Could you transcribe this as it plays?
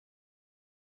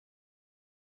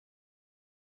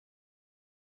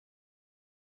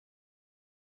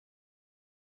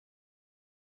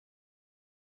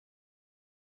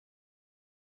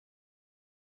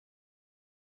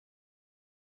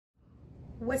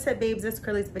What's up, babes? It's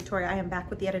Cralisa Victoria. I am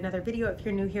back with yet another video. If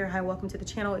you're new here, hi, welcome to the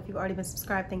channel. If you've already been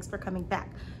subscribed, thanks for coming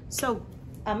back. So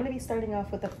I'm going to be starting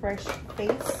off with a fresh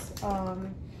face.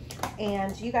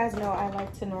 And you guys know I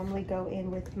like to normally go in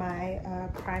with my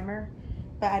primer,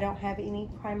 but I don't have any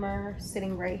primer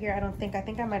sitting right here. I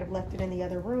think I might have left it in the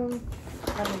other room.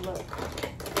 Let me look.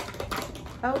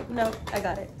 Oh, no, I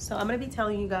got it. So I'm going to be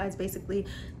telling you guys basically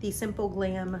the Simple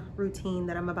Glam routine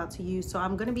that I'm about to use. So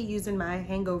I'm going to be using my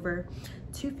Hangover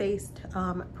Too Faced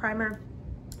primer.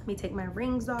 Let me take my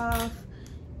rings off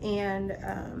and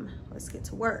let's get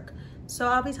to work. So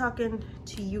I'll be talking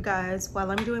to you guys while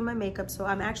I'm doing my makeup. So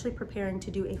I'm actually preparing to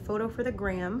do a photo for the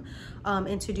gram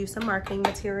and to do some marketing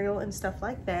material and stuff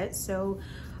like that. So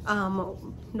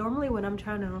normally when I'm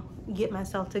trying to get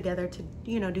myself together to,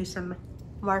 you know, do some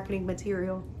marketing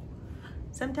material,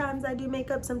 sometimes I do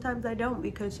makeup, sometimes I don't,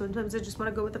 because sometimes I just want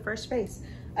to go with the fresh face.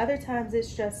 Other times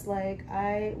it's just like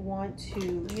I want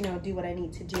to, you know, do what I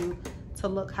need to do to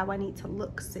look how I need to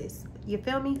look, sis. You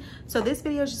feel me? So this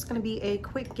video is just going to be a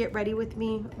quick get ready with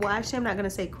me. Well, actually I'm not going to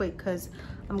say quick because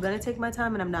I'm going to take my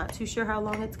time and I'm not too sure how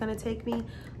long it's going to take me.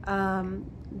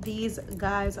 These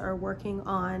guys are working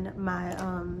on my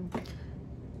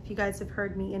you guys have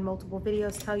heard me in multiple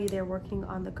videos tell you they're working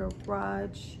on the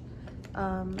garage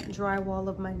drywall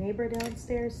of my neighbor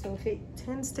downstairs. So if it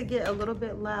tends to get a little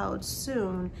bit loud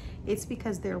soon, it's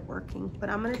because they're working. But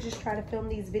I'm gonna just try to film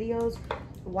these videos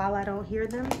while I don't hear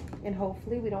them, and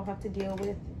hopefully we don't have to deal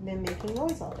with them making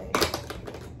noise all day.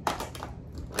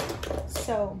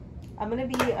 So I'm gonna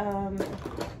be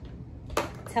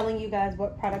telling you guys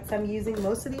what products I'm using.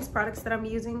 Most of these products that I'm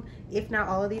using, if not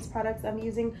all of these products I'm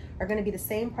using, are going to be the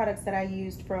same products that I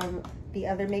used from the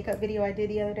other makeup video I did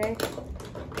the other day.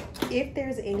 If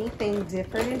there's anything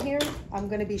different in here, I'm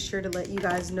going to be sure to let you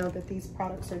guys know that these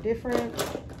products are different.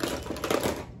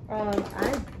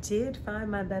 I did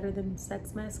find my Better Than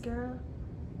Sex mascara.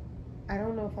 I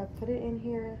don't know if I put it in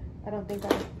here. I don't think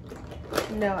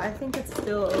no, I think it's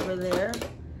still over there.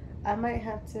 I might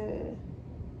have to,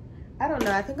 I don't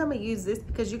know. I think I'm gonna use this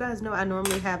because you guys know I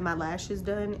normally have my lashes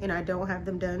done and I don't have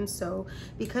them done. So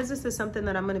because this is something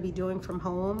that I'm gonna be doing from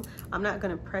home, I'm not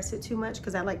gonna press it too much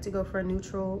because I like to go for a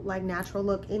neutral, like natural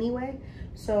look anyway.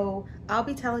 So I'll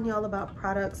be telling y'all about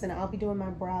products and I'll be doing my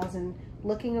brows and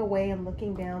looking away and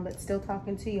looking down, but still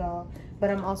talking to y'all. But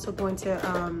I'm also going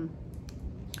to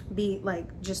be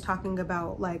like just talking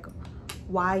about like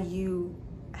why you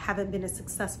haven't been as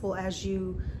successful as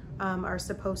you are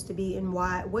supposed to be, and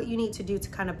what you need to do to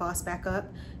kind of boss back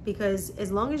up. Because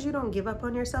as long as you don't give up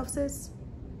on yourself, sis,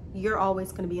 you're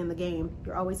always going to be in the game.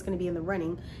 You're always going to be in the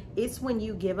running. It's when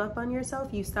you give up on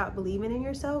yourself, you stop believing in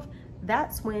yourself,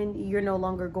 that's when you're no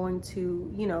longer going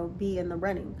to, you know, be in the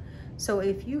running. So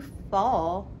if you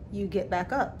fall, you get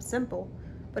back up. Simple.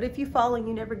 But if you fall and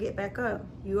you never get back up,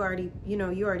 you already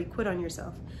quit on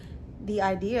yourself. The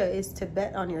idea is to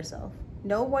bet on yourself.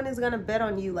 No one is going to bet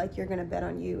on you like you're going to bet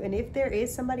on you. And if there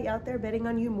is somebody out there betting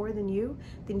on you more than you,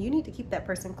 then you need to keep that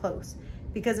person close.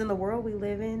 Because in the world we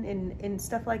live in and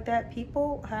stuff like that,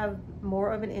 people have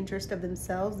more of an interest of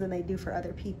themselves than they do for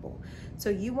other people. So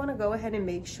you want to go ahead and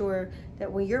make sure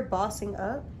that when you're bossing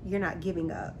up, you're not giving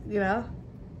up, you know?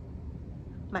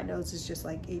 My nose is just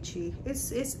like itchy.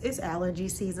 It's allergy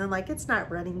season. Like, it's not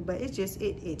running, but it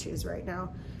itches right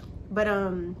now. But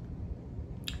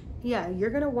yeah, you're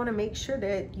gonna want to make sure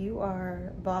that you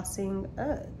are bossing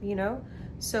up, you know?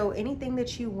 So anything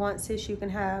that you want, sis, you can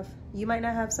have. You might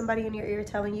not have somebody in your ear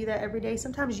telling you that every day.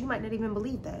 Sometimes you might not even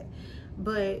believe that.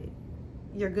 But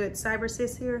your good cyber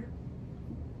sis here,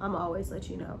 I'm always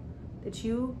let you know that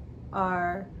you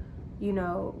are, you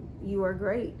know, you are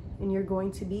great and you're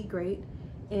going to be great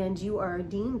and you are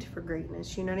deemed for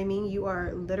greatness. You know what I mean? You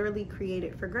are literally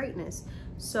created for greatness.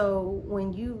 So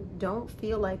when you don't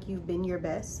feel like you've been your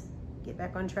best, get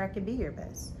back on track and be your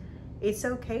best. It's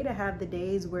okay to have the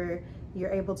days where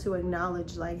you're able to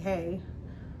acknowledge like, hey,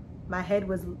 my head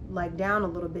was like down a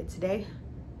little bit today,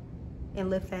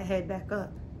 and lift that head back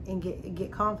up and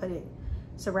get confident.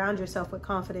 Surround yourself with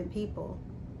confident people.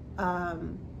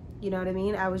 You know what I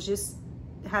mean? I was just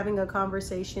having a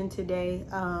conversation today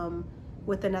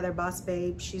with another boss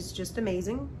babe. She's just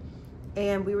amazing.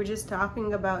 And we were just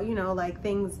talking about, you know, like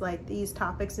things like these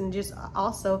topics, and just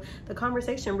also the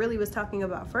conversation really was talking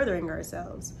about furthering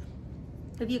ourselves.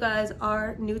 If you guys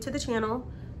are new to the channel,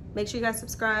 make sure you guys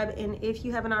subscribe. And if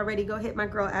you haven't already, go hit my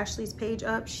girl Ashley's page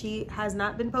up. She has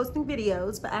not been posting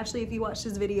videos, but Ashley, if you watch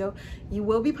this video, you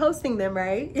will be posting them,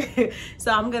 right?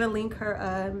 So I'm gonna link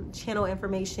her channel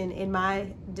information in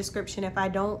my description. If I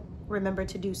don't remember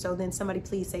to do so, then somebody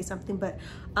please say something. But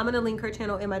I'm gonna link her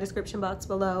channel in my description box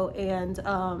below. And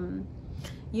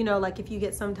you know, like if you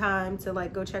get some time to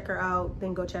like go check her out,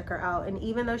 then go check her out. And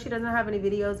even though she doesn't have any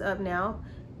videos up now,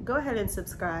 go ahead and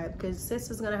subscribe, because sis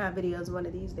is gonna have videos one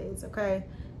of these days, okay?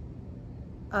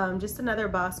 Just another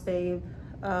boss babe.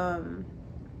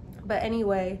 But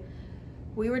anyway,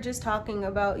 we were just talking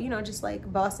about, you know, just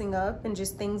like bossing up and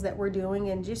just things that we're doing,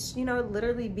 and just, you know,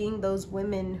 literally being those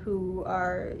women who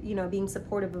are, you know, being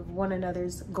supportive of one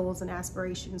another's goals and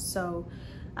aspirations. So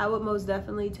I would most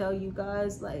definitely tell you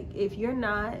guys, like, if you're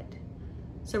not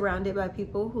surrounded by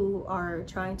people who are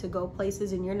trying to go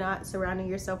places, and you're not surrounding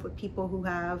yourself with people who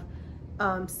have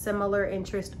similar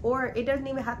interest, or it doesn't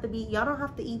even have to be, y'all don't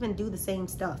have to even do the same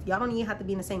stuff, y'all don't even have to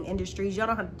be in the same industries, y'all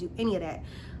don't have to do any of that,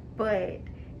 but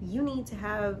you need to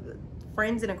have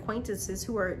friends and acquaintances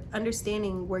who are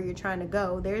understanding where you're trying to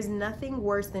go. There's nothing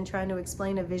worse than trying to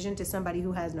explain a vision to somebody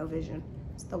who has no vision.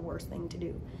 It's the worst thing to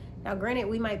do. Now, granted,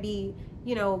 we might be,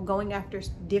 you know, going after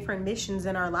different missions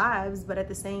in our lives, but at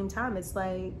the same time, it's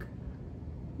like,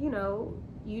 you know,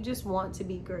 you just want to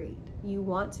be great. You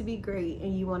want to be great,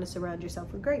 and you want to surround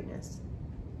yourself with greatness.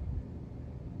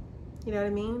 You know what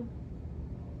I mean?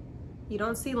 You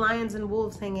don't see lions and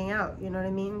wolves hanging out, you know what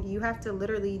I mean? You have to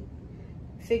literally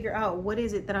figure out, what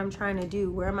is it that I'm trying to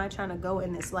do? Where am I trying to go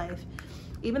in this life?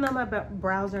 Even though my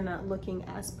brows are not looking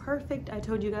as perfect, I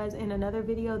told you guys in another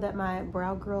video that my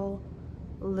brow girl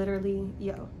literally,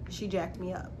 yo, she jacked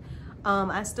me up. I'm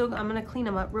gonna clean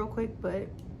them up real quick, but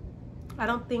I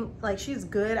don't think, like, she's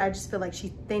good. I just feel like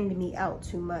she thinned me out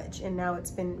too much, and now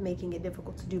it's been making it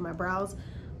difficult to do my brows.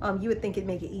 You would think it'd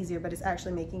make it easier, but it's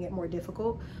actually making it more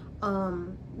difficult.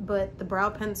 But the brow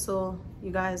pencil,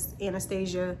 you guys,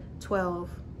 Anastasia 12,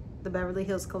 the Beverly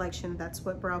Hills collection, that's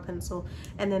what brow pencil.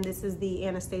 And then this is the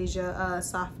Anastasia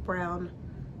soft brown.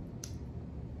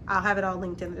 I'll have it all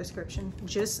linked in the description.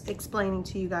 Just explaining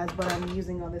to you guys what I'm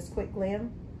using on this quick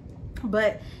glam.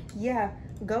 But yeah,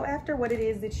 go after what it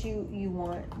is that you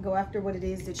want. Go after what it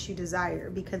is that you desire,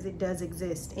 because it does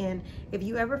exist. And if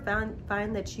you ever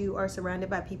find that you are surrounded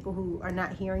by people who are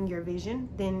not hearing your vision,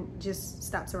 then just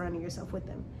stop surrounding yourself with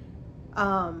them.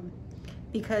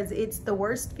 Because it's the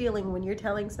worst feeling when you're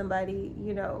telling somebody,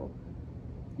 you know,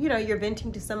 you're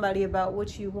venting to somebody about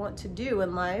what you want to do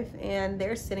in life, and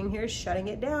they're sitting here shutting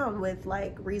it down with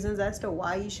like reasons as to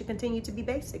why you should continue to be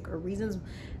basic, or reasons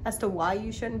as to why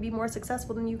you shouldn't be more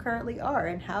successful than you currently are,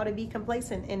 and how to be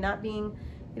complacent and not being,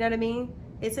 you know what I mean?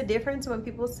 It's a difference when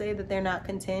people say that they're not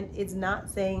content. It's not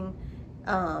saying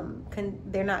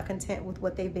they're not content with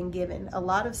what they've been given. A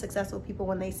lot of successful people,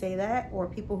 when they say that, or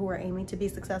people who are aiming to be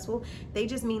successful, they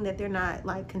just mean that they're not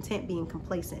like content being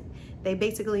complacent. They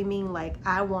basically mean like,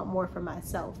 I want more for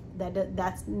myself.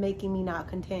 That's making me not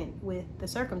content with the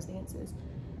circumstances.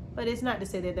 But it's not to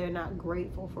say that they're not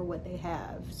grateful for what they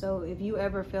have. So if you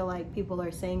ever feel like people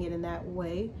are saying it in that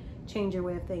way, change your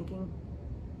way of thinking.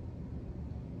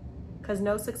 Because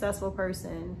no successful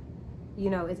person, you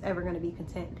know, is ever going to be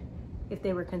content. If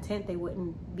they were content, they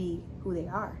wouldn't be who they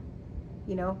are,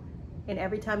 you know? And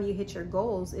every time you hit your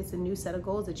goals, it's a new set of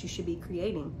goals that you should be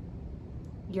creating.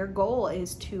 Your goal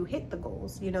is to hit the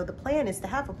goals. You know, the plan is to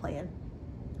have a plan,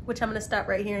 which I'm going to stop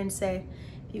right here and say,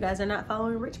 if you guys are not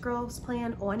following Rich Girl's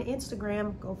Plan on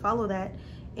Instagram, go follow that.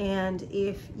 And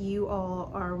if you all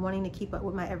are wanting to keep up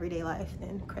with my everyday life,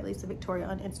 then Cralisa Victoria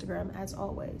on Instagram, as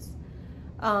always.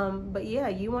 But yeah,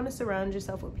 you want to surround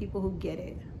yourself with people who get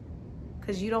it.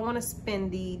 Because you don't want to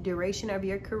spend the duration of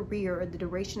your career or the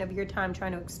duration of your time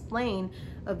trying to explain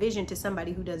a vision to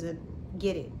somebody who doesn't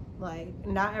get it. Like,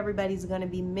 not everybody's going to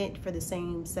be meant for the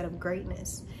same set of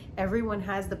greatness. Everyone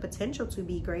has the potential to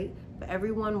be great, but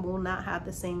everyone will not have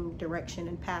the same direction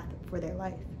and path for their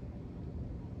life.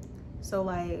 So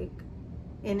like,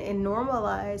 and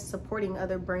normalize supporting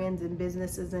other brands and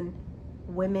businesses and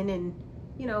women and,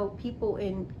 you know, people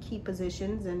in key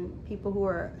positions and people who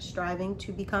are striving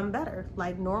to become better.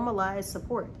 Like, normalize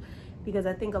support. Because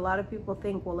I think a lot of people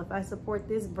think, well, if I support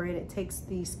this brand, it takes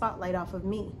the spotlight off of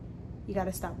me. You got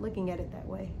to stop looking at it that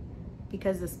way,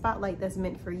 because the spotlight that's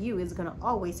meant for you is going to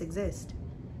always exist,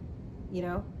 you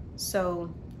know?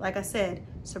 So like I said,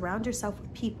 surround yourself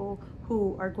with people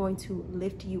who are going to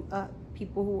lift you up,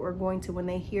 people who are going to, when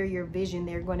they hear your vision,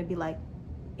 they're going to be like,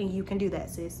 and you can do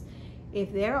that, sis.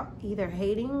 If they're either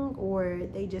hating or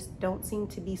they just don't seem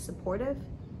to be supportive,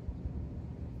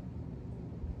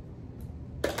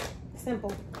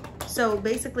 simple. So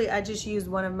basically, I just used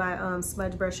one of my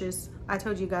smudge brushes. I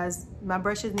told you guys, my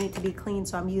brushes need to be clean,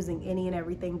 so I'm using any and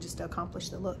everything just to accomplish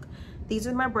the look. These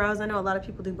are my brows. I know a lot of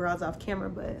people do brows off camera,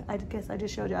 but I guess I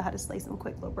just showed y'all how to slay some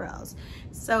quick little brows.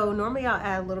 So normally I'll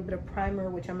add a little bit of primer,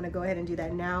 which I'm gonna go ahead and do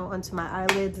that now onto my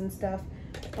eyelids and stuff,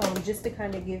 just to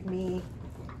kind of give me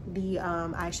the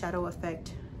eyeshadow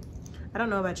effect. I don't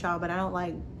know about y'all, but I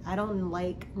don't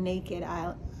like naked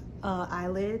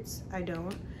eyelids. I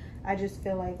don't. I just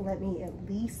feel like, let me at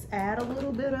least add a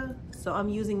little bit of, so I'm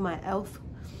using my e.l.f.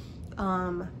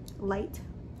 light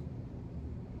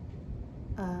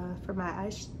for my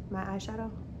eyeshadow.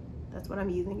 That's what I'm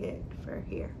using it for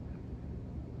here.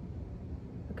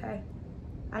 Okay,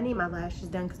 I need my lashes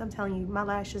done because I'm telling you, my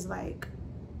lashes, like,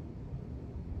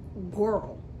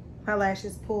 girl, my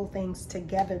lashes pull things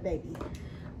together, baby.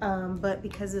 But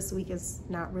because this week is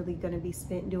not really going to be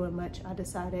spent doing much, I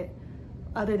decided,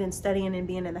 other than studying and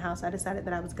being in the house, I decided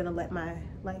that I was going to let my,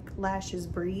 like, lashes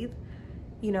breathe,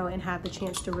 you know, and have the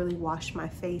chance to really wash my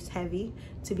face heavy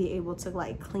to be able to,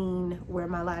 like, clean where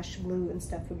my lash glue and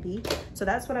stuff would be. So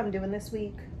that's what I'm doing this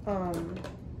week.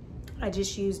 I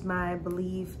just used my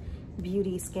Believe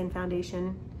Beauty Skin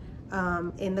Foundation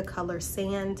in the color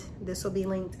Sand. This will be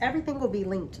linked. Everything will be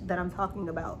linked that I'm talking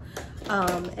about.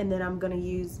 And then I'm gonna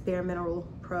use Bare Mineral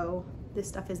Pro. This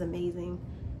stuff is amazing.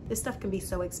 This stuff can be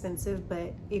so expensive,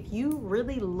 but if you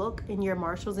really look in your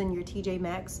Marshalls and your TJ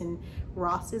Maxx and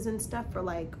Rosses and stuff for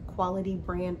like quality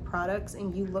brand products,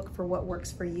 and you look for what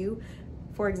works for you,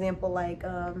 for example, like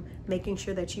making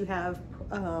sure that you have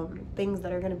things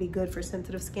that are going to be good for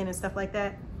sensitive skin and stuff like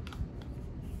that,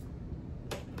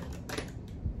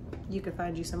 you can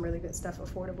find you some really good stuff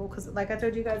affordable. Because like I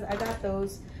told you guys, I got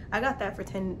that for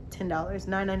 $10,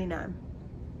 $9.99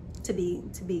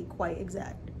 to be quite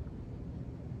exact.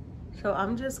 So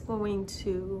I'm just going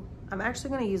to, I'm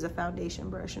actually going to use a foundation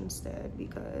brush instead,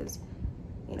 because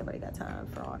ain't nobody got time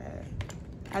for all that.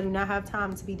 I do not have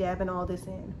time to be dabbing all this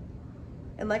in.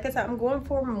 And like I said, I'm going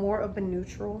for more of a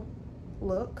neutral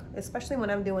look, especially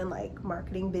when I'm doing like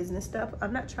marketing business stuff.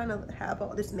 I'm not trying to have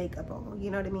all this makeup on,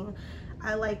 you know what I mean?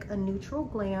 I like a neutral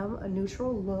glam, a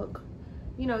neutral look,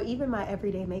 you know, even my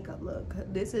everyday makeup look.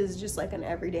 This is just like an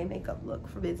everyday makeup look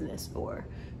for business, or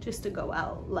just to go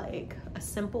out, like a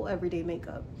simple everyday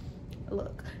makeup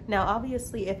look. Now,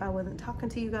 obviously, if I wasn't talking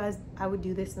to you guys, I would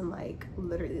do this in like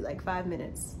literally like 5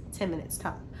 minutes, 10 minutes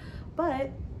top.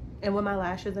 But, and when my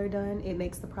lashes are done, it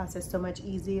makes the process so much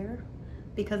easier.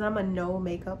 Because I'm a no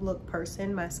makeup look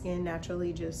person, my skin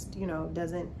naturally just, you know,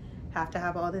 doesn't have to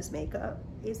have all this makeup.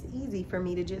 It's easy for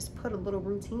me to just put a little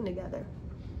routine together.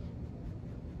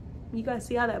 You guys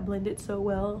see how that blended so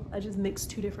well? I just mixed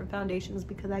 2 different foundations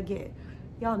because I get,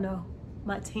 y'all know,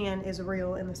 my tan is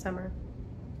real in the summer.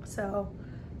 So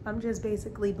I'm just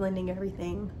basically blending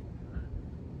everything.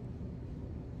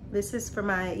 This is for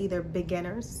my either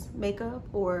beginner's makeup,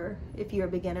 or if you're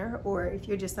a beginner, or if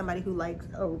you're just somebody who likes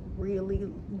a really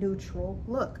neutral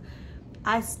look.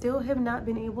 I still have not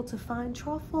been able to find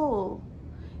Truffle.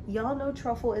 Y'all know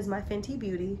Truffle is my Fenty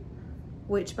Beauty,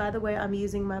 which, by the way, I'm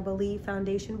using my Believe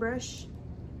foundation brush.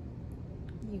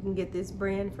 You can get this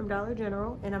brand from Dollar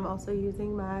General, and I'm also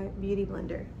using my Beauty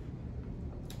Blender.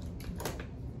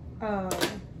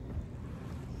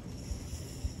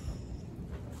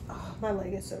 My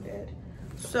leg is so dead.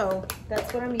 So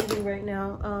that's what I'm using right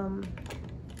now.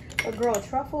 But girl,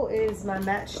 Truffle is my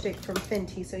matchstick from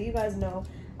Fenty. So you guys know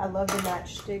I love the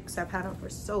matchsticks. I've had them for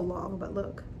so long, but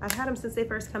look, I've had them since they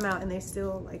first come out, and they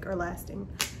still like are lasting.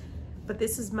 But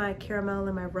this is my caramel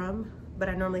and my rum, but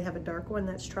I normally have a dark one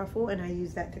that's Truffle, and I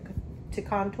use that to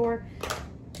contour.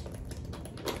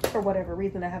 For whatever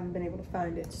reason, I haven't been able to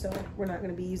find it, so we're not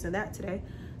gonna be using that today.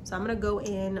 So I'm gonna go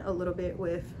in a little bit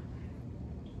with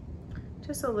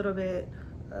just a little bit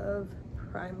of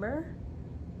primer,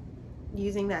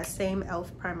 using that same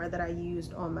e.l.f. primer that I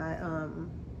used on my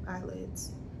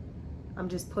eyelids. I'm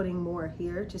just putting more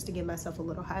here just to give myself a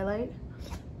little highlight.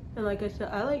 And like I said,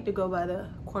 I like to go by the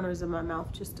corners of my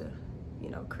mouth just to, you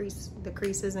know, crease the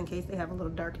creases in case they have a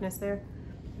little darkness there.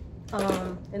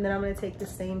 And then I'm gonna take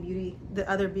the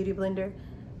other Beauty Blender,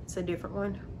 it's a different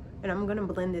one, and I'm gonna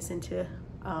blend this into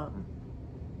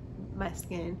my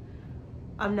skin.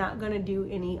 I'm not gonna do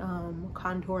any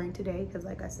contouring today because,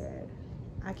 like I said,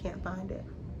 I can't find it.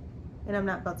 And I'm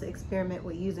not about to experiment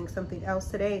with using something else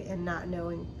today and not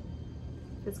knowing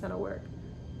if it's gonna work.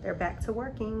 They're back to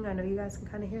working. I know you guys can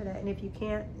kind of hear that. And if you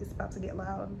can't, it's about to get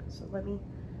loud. So let me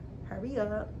hurry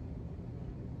up.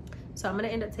 So I'm gonna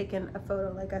end up taking a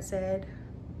photo, like I said,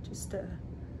 just to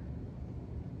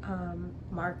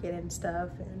mark it and stuff.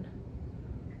 And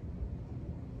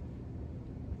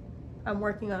I'm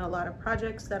working on a lot of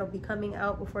projects that'll be coming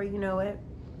out before you know it.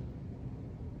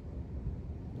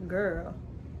 Girl,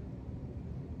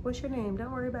 what's your name?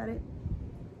 Don't worry about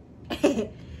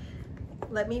it.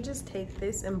 Let me just take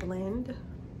this and blend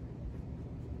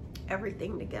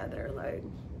everything together. Like,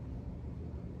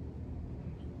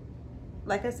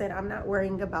 like I said, I'm not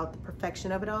worrying about the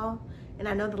perfection of it all. And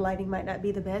I know the lighting might not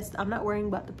be the best. I'm not worrying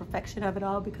about the perfection of it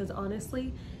all because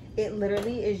honestly, it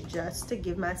literally is just to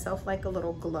give myself like a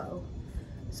little glow.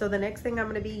 So the next thing I'm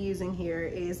gonna be using here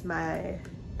is my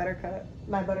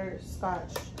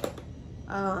Butterscotch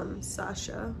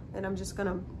Sacha. And I'm just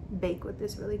gonna bake with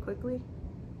this really quickly.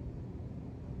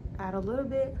 Add a little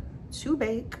bit to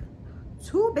bake.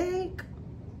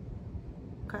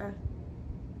 Okay.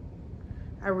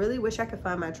 I really wish I could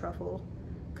find my truffle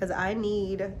because I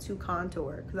need to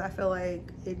contour because I feel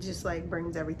like it just like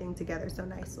brings everything together so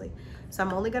nicely. So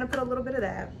I'm only gonna put a little bit of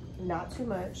that, not too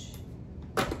much.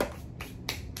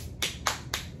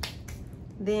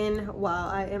 Then while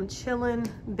I am chilling,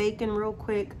 baking real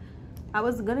quick, I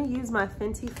was gonna use my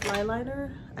Fenty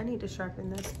Flyliner. I need to sharpen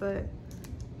this, but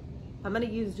I'm gonna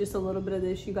use just a little bit of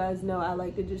this. You guys know I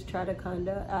like to just try to kind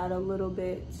of add a little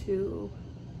bit to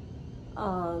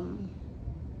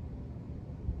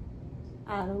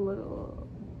add a little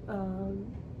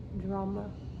drama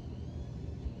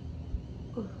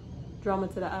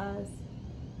to the eyes.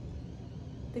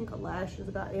 I think a lash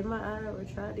just got in my eye or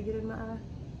tried to get in my eye.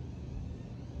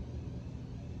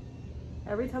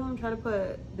 Every time I'm trying to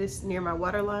put this near my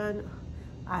waterline,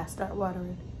 I start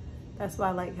watering. That's why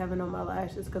I like having on my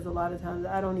lashes, because a lot of times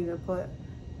I don't even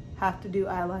have to do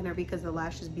eyeliner because the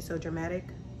lashes be so dramatic.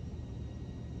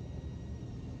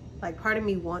 Like part of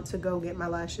me wants to go get my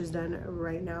lashes done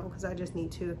right now because I just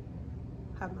need to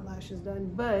have my lashes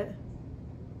done. But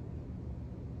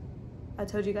I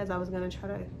told you guys I was gonna try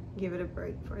to give it a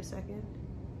break for a second.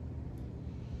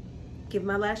 Give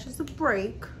my lashes a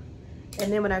break.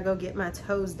 And then when I go get my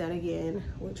toes done again,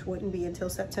 which wouldn't be until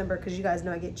September because you guys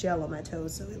know I get gel on my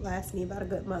toes, so it lasts me about a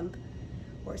good month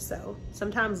or so,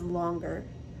 sometimes longer.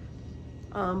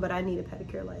 But I need a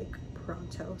pedicure like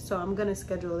pronto, so I'm gonna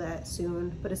schedule that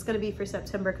soon, but it's gonna be for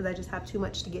September because I just have too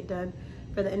much to get done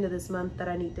for the end of this month that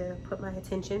I need to put my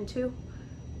attention to.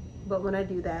 But when I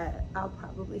do that, I'll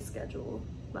probably schedule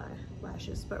my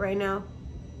lashes, but right now,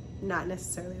 not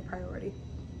necessarily a priority.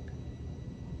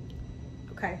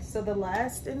 Okay, so the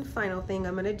last and final thing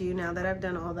I'm gonna do now that I've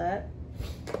done all that,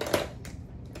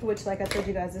 which like I told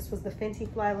you guys, this was the Fenty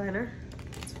Flyliner.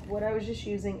 It's what I was just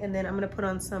using, and then I'm gonna put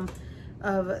on some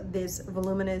of this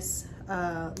voluminous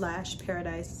Lash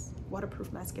Paradise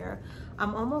waterproof mascara.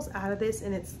 I'm almost out of this,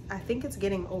 and I think it's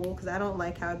getting old because I don't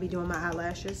like how I be doing my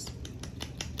eyelashes.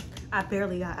 I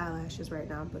barely got eyelashes right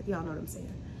now, but y'all know what I'm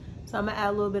saying. So I'm gonna add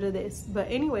a little bit of this.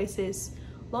 But anyway, sis,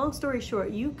 long story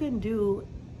short, you can do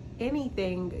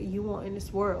anything you want in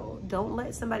this world. Don't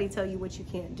let somebody tell you what you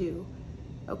can't do,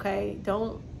 okay?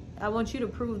 I want you to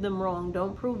prove them wrong.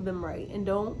 Don't prove them right. And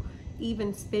don't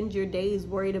even spend your days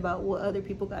worried about what other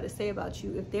people got to say about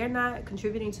you. If they're not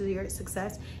contributing to your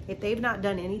success, if they've not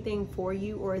done anything for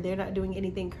you, or they're not doing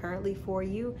anything currently for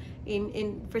you,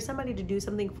 and for somebody to do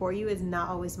something for you is not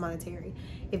always monetary.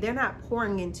 If they're not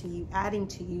pouring into you, adding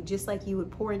to you, just like you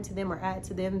would pour into them or add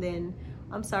to them, then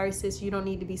I'm sorry, sis, you don't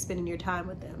need to be spending your time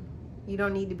with them. You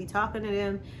don't need to be talking to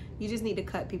them. You just need to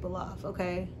cut people off,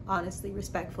 okay? Honestly,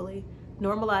 respectfully.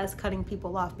 Normalize cutting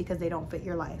people off because they don't fit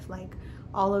your life. Like,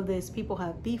 all of this, people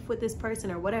have beef with this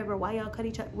person or whatever. Why y'all cut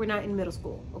each other? We're not in middle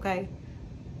school, okay?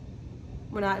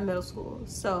 We're not in middle school.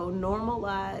 So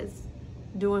normalize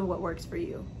doing what works for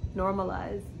you.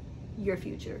 Normalize your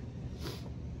future.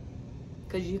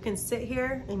 Because you can sit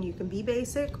here and you can be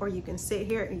basic, or you can sit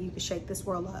here and you can shake this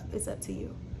world up. It's up to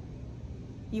you.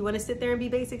 You want to sit there and be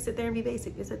basic, sit there and be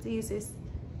basic. It's up to you, sis.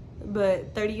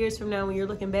 But 30 years from now, when you're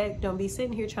looking back, don't be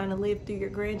sitting here trying to live through your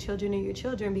grandchildren and your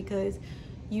children because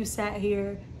you sat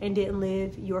here and didn't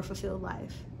live your fulfilled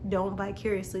life. Don't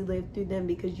vicariously live through them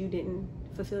because you didn't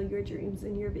fulfill your dreams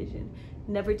and your vision.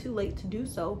 Never too late to do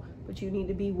so, but you need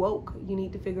to be woke. You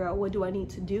need to figure out, what do I need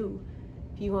to do?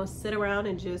 If you want to sit around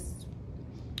and just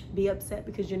be upset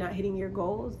because you're not hitting your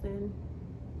goals, then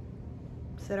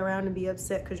sit around and be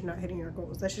upset because you're not hitting your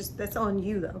goals. That's on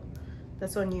you though.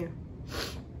 That's on you.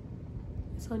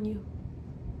 It's on you.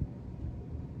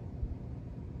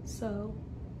 So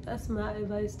that's my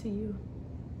advice to you.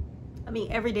 I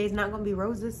mean, every day is not gonna be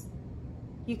roses.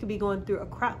 You could be going through a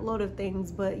crap load of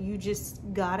things, but you just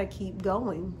gotta keep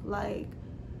going. Like,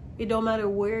 it don't matter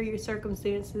where your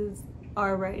circumstances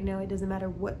are right now. It doesn't matter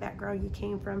what background you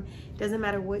came from. It doesn't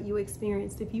matter what you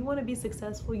experienced. If you want to be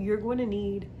successful, you're going to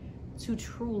need to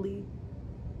truly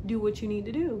do what you need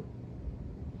to do.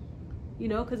 You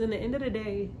know, because in the end of the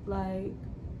day, like,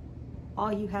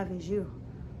 all you have is you.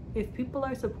 If people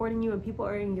are supporting you and people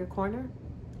are in your corner,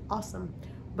 awesome.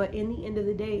 But in the end of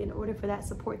the day, in order for that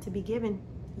support to be given,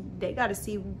 they got to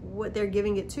see what they're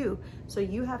giving it to. So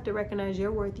you have to recognize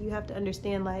your worth. You have to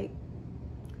understand, like,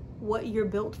 what you're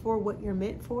built for, what you're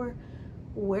meant for,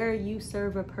 where you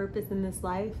serve a purpose in this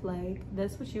life, like,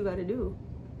 that's what you got to do.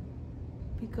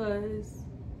 Because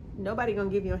nobody gonna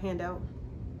give you a handout.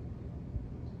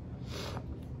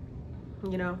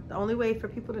 You know, the only way for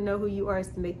people to know who you are is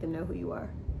to make them know who you are.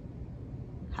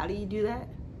 How do you do that?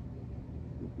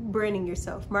 Branding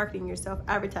yourself, marketing yourself,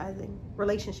 advertising,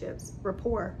 relationships,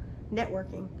 rapport,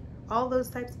 networking. All those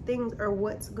types of things are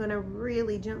what's gonna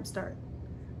really jumpstart.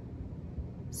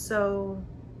 So,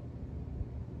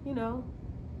 you know,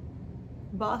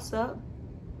 boss up.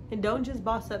 And don't just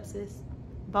boss up, sis.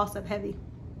 Boss up heavy.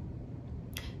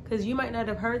 Because you might not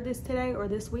have heard this today or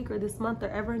this week or this month or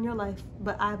ever in your life,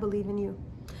 but I believe in you.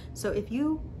 So if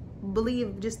you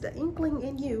believe just the inkling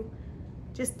in you,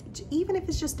 just even if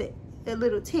it's just a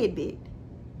little tidbit,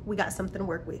 we got something to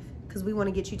work with, because we want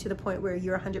to get you to the point where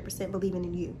you're 100% believing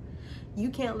in you. You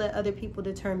can't let other people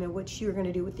determine what you're going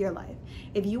to do with your life.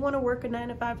 If you want to work a 9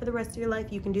 to 5 for the rest of your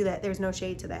life, you can do that. There's no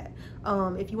shade to that.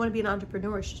 If you want to be an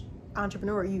entrepreneur,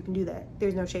 you can do that.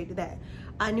 There's no shade to that.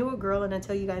 I knew a girl, and I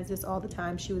tell you guys this all the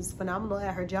time, she was phenomenal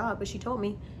at her job, but she told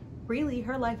me really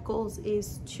her life goals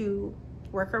is to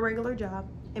work a regular job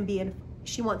and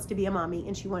she wants to be a mommy,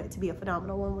 and she wanted to be a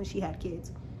phenomenal one when she had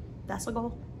kids. That's a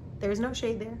goal. There's no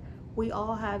shade there. We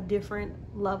all have different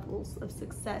levels of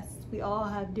success. We all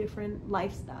have different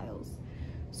lifestyles.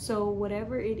 So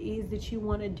whatever it is that you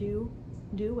want to do,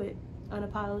 do it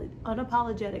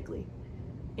unapologetically.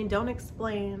 And don't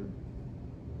explain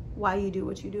why you do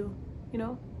what you do. You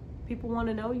know, people want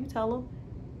to know, you tell them.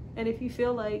 And if you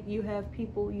feel like you have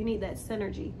people, you need that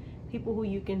synergy, people who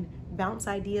you can bounce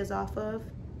ideas off of,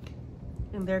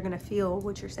 and they're gonna feel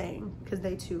what you're saying, because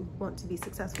they too want to be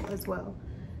successful as well.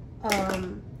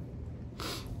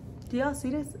 Do y'all see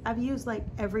this? I've used like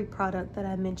every product that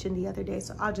I mentioned the other day,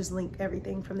 so I'll just link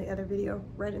everything from the other video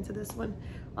right into this one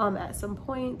at some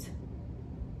point.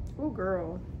 Oh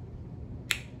girl,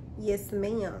 yes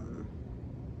ma'am.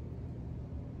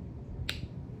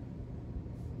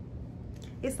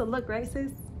 It's the look, right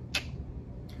sis?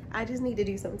 I just need to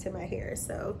do something to my hair,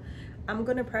 so I'm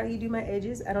gonna probably do my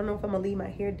edges. I don't know if I'm gonna leave my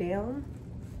hair down.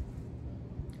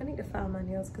 I need to file my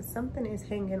nails because something is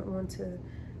hanging onto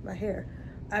my hair.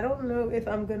 I don't know if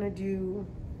I'm gonna do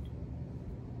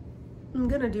I don't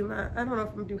know if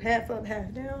I'm gonna do half up,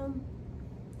 half down,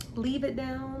 leave it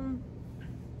down,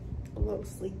 a little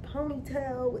sleek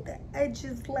ponytail with the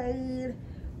edges laid.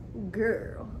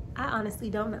 Girl, I honestly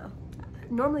don't know.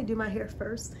 Normally do my hair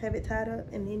first, have it tied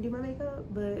up, and then do my makeup,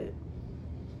 but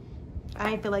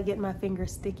I ain't feel like getting my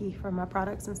fingers sticky from my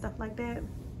products and stuff like that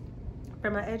for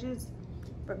my edges.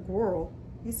 But girl,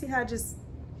 you see how just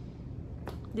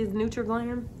this neutral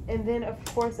glam? And then of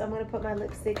course I'm gonna put my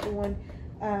lipstick on.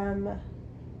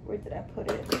 Where did I put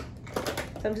it?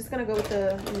 So I'm just gonna go with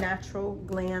the natural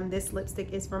glam. This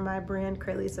lipstick is from my brand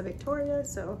Cralisa Victoria.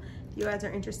 So if you guys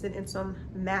are interested in some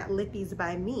matte lippies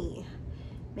by me,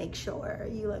 make sure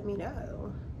you let me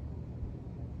know.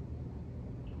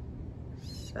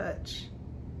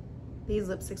 These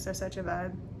lipsticks are such a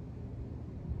vibe.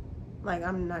 Like,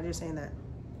 I'm not just saying that.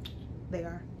 They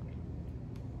are.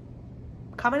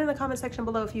 Comment in the comment section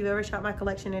below if you've ever shopped my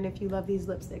collection and if you love these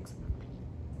lipsticks.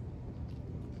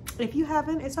 If you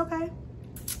haven't, it's okay.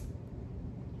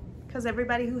 Because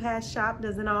everybody who has shopped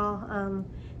doesn't all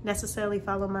necessarily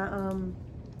follow my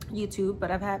YouTube,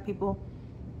 but I've had people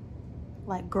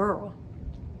like, girl,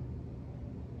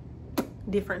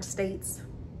 different states,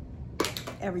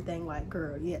 everything, like,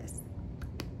 girl, yes.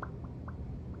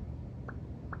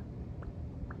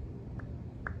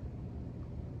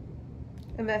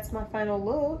 And that's my final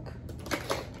look.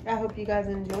 I hope you guys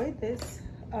enjoyed this.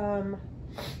 Let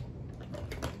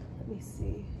me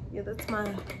see. Yeah, that's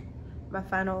my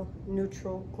final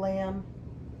neutral glam.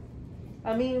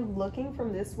 I mean, looking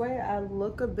from this way, I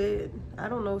look a bit, I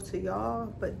don't know to y'all,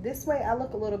 but this way I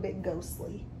look a little bit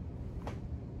ghostly.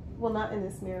 Well, not in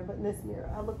this mirror, but in this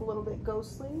mirror, I look a little bit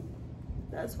ghostly.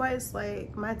 That's why it's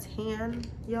like my tan,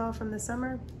 y'all, from the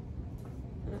summer.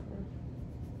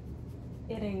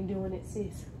 It ain't doing it,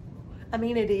 sis. I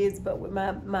mean, it is, but with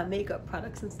my makeup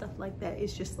products and stuff like that,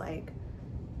 it's just like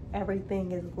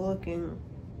everything is looking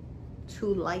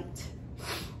too light.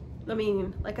 I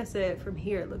mean, like I said, from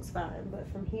here it looks fine, but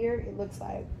from here it looks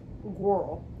like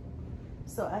girl.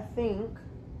 So I think,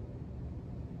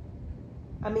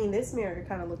 I mean, this mirror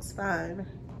kind of looks fine.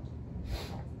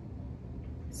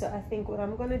 So I think what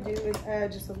I'm gonna do is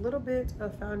add just a little bit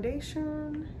of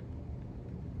foundation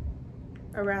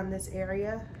around this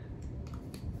area,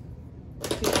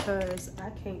 because I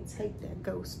can't take that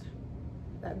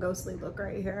ghostly look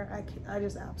right here. I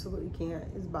just absolutely can't.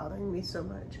 It's bothering me so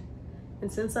much.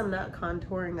 And since I'm not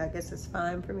contouring, I guess it's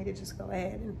fine for me to just go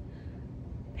ahead and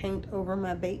paint over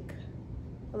my bake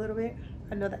a little bit.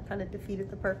 I know that kind of defeated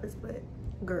the purpose, but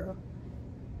girl.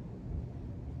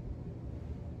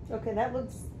 Okay, that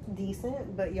looks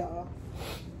decent, but y'all,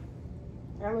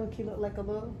 I low-key look like a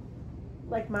little,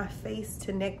 like my face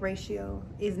to neck ratio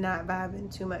is not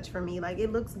vibing too much for me. Like,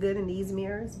 it looks good in these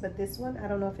mirrors, but this one, I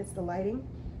don't know if it's the lighting.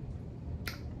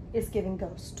 It's giving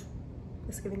ghost.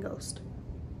 It's giving ghost.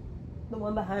 The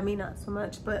one behind me, not so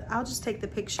much, but I'll just take the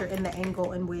picture in the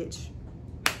angle in which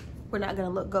we're not gonna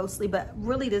look ghostly. But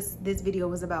really this video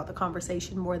was about the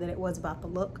conversation more than it was about the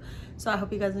look. So I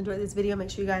hope you guys enjoyed this video. Make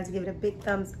sure you guys give it a big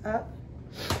thumbs up.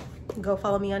 Go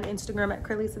follow me on Instagram at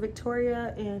Cralisa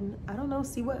Victoria, and I don't know,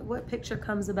 see what picture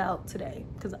comes about today,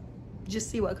 because just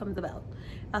see what comes about.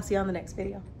 I'll see you on the next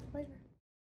video. Later.